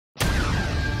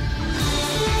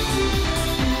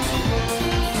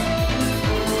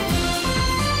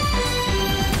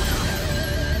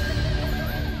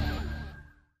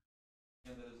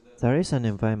There is an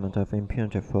environment of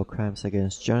impunity for crimes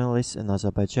against journalists in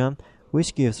Azerbaijan,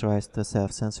 which gives rise to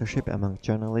self-censorship among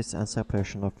journalists and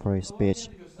suppression of free speech.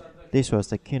 This was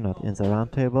the keynote in the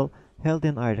roundtable held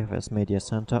in IRFS Media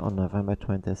Center on November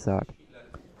 23rd.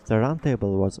 The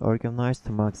roundtable was organized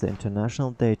to mark the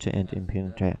International Day to End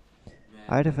Impunity.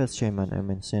 IRFS chairman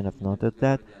Emin Huseynov noted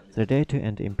that the Day to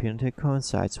End Impunity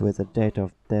coincides with the date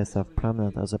of death of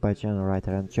prominent Azerbaijani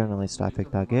writer and journalist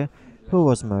Rafig Tagi, who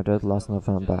was murdered last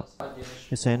November.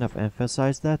 Huseynov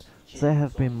emphasized that there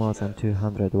have been more than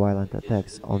 200 violent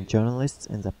attacks on journalists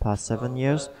in the past 7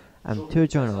 years, and 2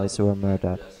 journalists were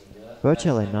murdered.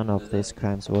 Virtually none of these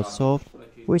crimes was solved,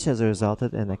 which has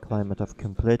resulted in a climate of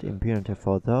complete impunity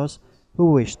for those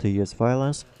who wish to use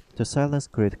violence to silence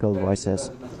critical voices.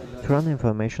 Tehran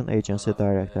Information Agency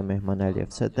Director Mehman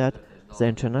Aliyev said that the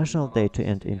International Day to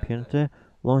End Impunity,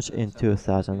 launched in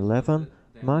 2011,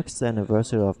 marks the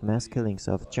anniversary of mass killings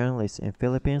of journalists in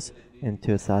Philippines in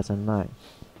 2009.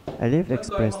 Aliyev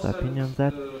expressed the opinion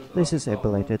that this is a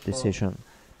belated decision.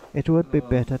 It would be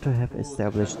better to have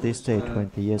established this day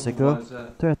 20 years ago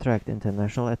to attract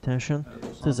international attention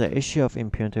to the issue of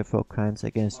impunity for crimes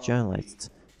against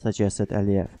journalists, suggested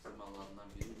Aliyev.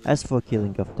 As for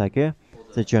killing of Tagi,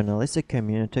 the journalistic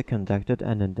community conducted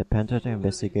an independent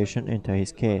investigation into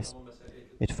his case.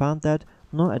 It found that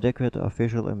no adequate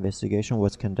official investigation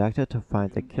was conducted to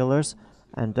find the killers,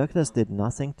 and doctors did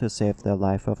nothing to save the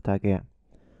life of Tagi.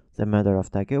 The murder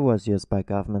of Tagi was used by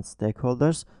government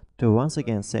stakeholders to once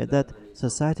again say that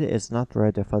society is not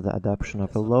ready for the adoption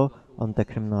of a law on the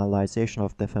criminalization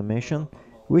of defamation,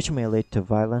 which may lead to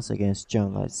violence against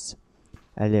journalists.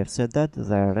 Aliyev said that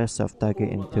the arrest of Tagi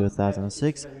in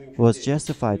 2006 was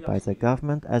justified by the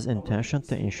government as intention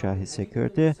to ensure his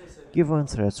security given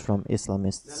threats from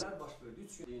Islamists.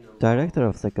 Director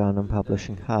of the government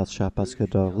publishing house Shahbaz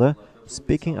Kudoglu,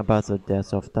 speaking about the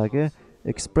death of Tagi,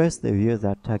 expressed the view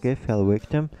that Tagi fell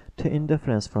victim to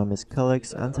indifference from his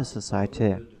colleagues and the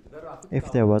society.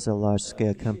 If there was a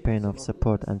large-scale campaign of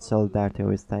support and solidarity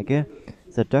with Tagi,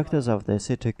 the doctors of the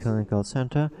City Clinical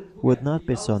Center would not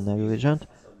be so negligent,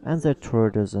 and the true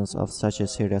reasons of such a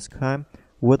serious crime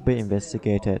would be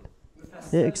investigated.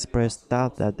 He expressed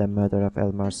doubt that the murder of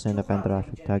Emin Huseynov and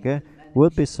Rafig Tagi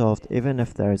would be solved even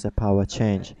if there is a power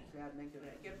change.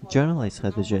 Journalist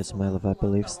Khadija Ismailova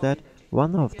believes that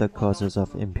one of the causes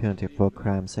of impunity for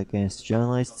crimes against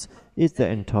journalists is the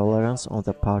intolerance on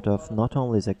the part of not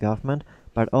only the government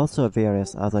but also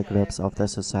various other groups of the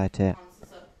society.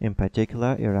 In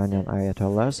particular, Iranian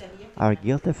ayatollahs are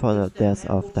guilty for the death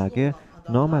of Tagi,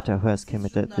 no matter who has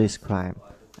committed this crime,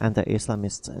 and the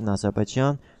Islamists in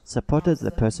Azerbaijan supported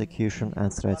the persecution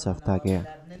and threats of Tagi.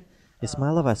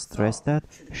 Ismailova stressed that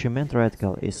she meant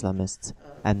radical Islamists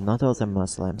and not all the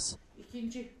Muslims.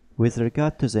 With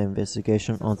regard to the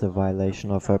investigation on the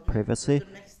violation of her privacy,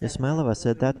 Ismailova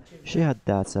said that she had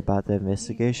doubts about the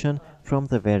investigation from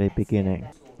the very beginning.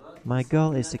 My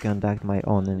goal is to conduct my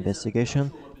own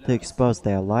investigation, to expose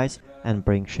their lies and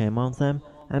bring shame on them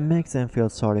and make them feel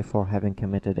sorry for having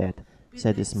committed it,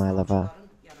 said Ismailova.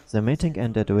 The meeting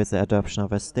ended with the adoption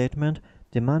of a statement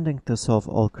demanding to solve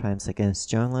all crimes against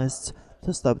journalists,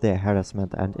 to stop their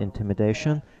harassment and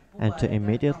intimidation, and to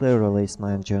immediately release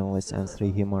 9 journalists and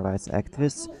 3 human rights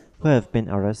activists who have been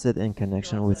arrested in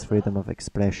connection with freedom of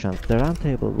expression. The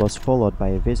roundtable was followed by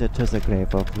a visit to the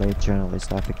grave of late journalist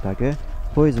Rafig Tagi,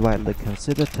 who is widely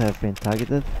considered to have been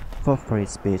targeted for free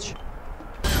speech.